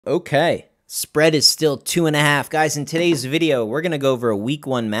Okay, spread is still 2.5. Guys, in today's video, we're going to go over a week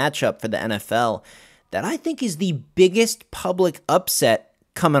 1 matchup for the NFL that I think is the biggest public upset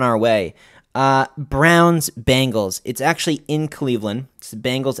coming our way. Browns-Bengals. It's actually in Cleveland. It's the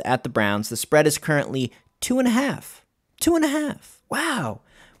Bengals at the Browns. The spread is currently 2.5. 2.5. Wow.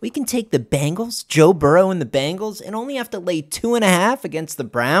 We can take the Bengals, Joe Burrow and the Bengals, and only have to lay 2.5 against the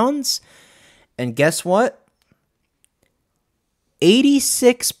Browns. And guess what?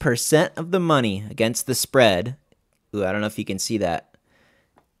 86% of the money against the spread, ooh, I don't know if you can see that,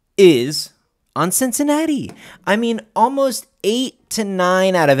 is on Cincinnati. I mean, almost 8 to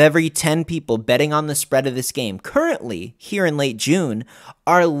 9 out of every 10 people betting on the spread of this game currently, here in late June,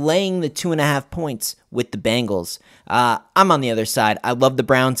 are laying the 2.5 points with the Bengals. I'm on the other side. I love the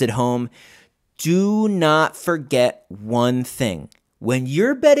Browns at home. Do not forget one thing. When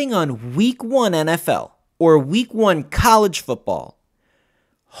you're betting on Week 1 NFL, or Week 1 college football,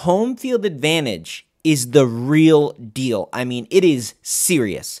 home field advantage is the real deal. I mean, it is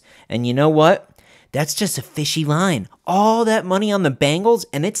serious. And you know what? That's just a fishy line. All that money on the Bengals,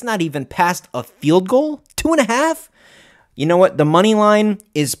 and it's not even past a field goal? 2.5? You know what? The money line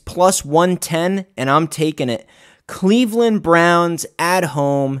is plus 110, and I'm taking it. Cleveland Browns at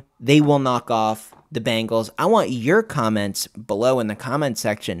home. They will knock off the Bengals. I want your comments below in the comment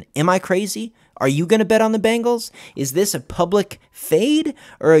section. Am I crazy? Are you going to bet on the Bengals? Is this a public fade,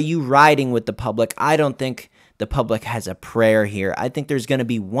 or are you riding with the public? I don't think the public has a prayer here. I think there's going to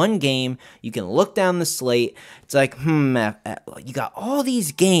be one game. You can look down the slate. It's like, you got all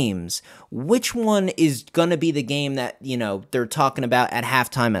these games. Which one is going to be the game that, they're talking about at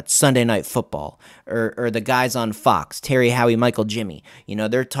halftime at Sunday Night Football? Or the guys on Fox, Terry, Howie, Michael, Jimmy.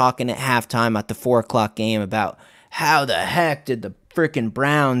 They're talking at halftime at the 4 o'clock game about how the heck did the freaking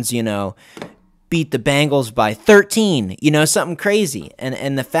Browns, beat the Bengals by 13, something crazy.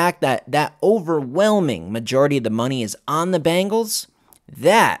 And the fact that that overwhelming majority of the money is on the Bengals,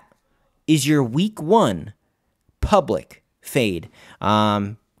 that is your week 1 public fade.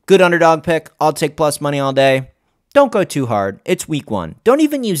 Good underdog pick. I'll take plus money all day. Don't go too hard. It's week 1. Don't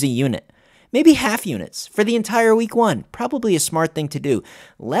even use a unit. Maybe half units for the entire week 1. Probably a smart thing to do.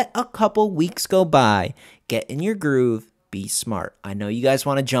 Let a couple weeks go by. Get in your groove. Be smart. I know you guys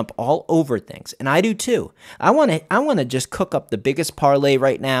want to jump all over things, and I do too. I want to just cook up the biggest parlay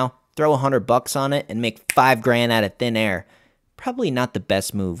right now, throw $100 on it, and make $5,000 out of thin air. Probably not the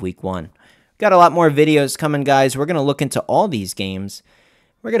best move week 1. Got a lot more videos coming, guys. We're going to look into all these games.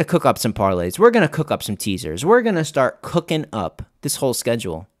 We're going to cook up some parlays. We're going to cook up some teasers. We're going to start cooking up this whole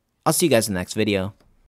schedule. I'll see you guys in the next video.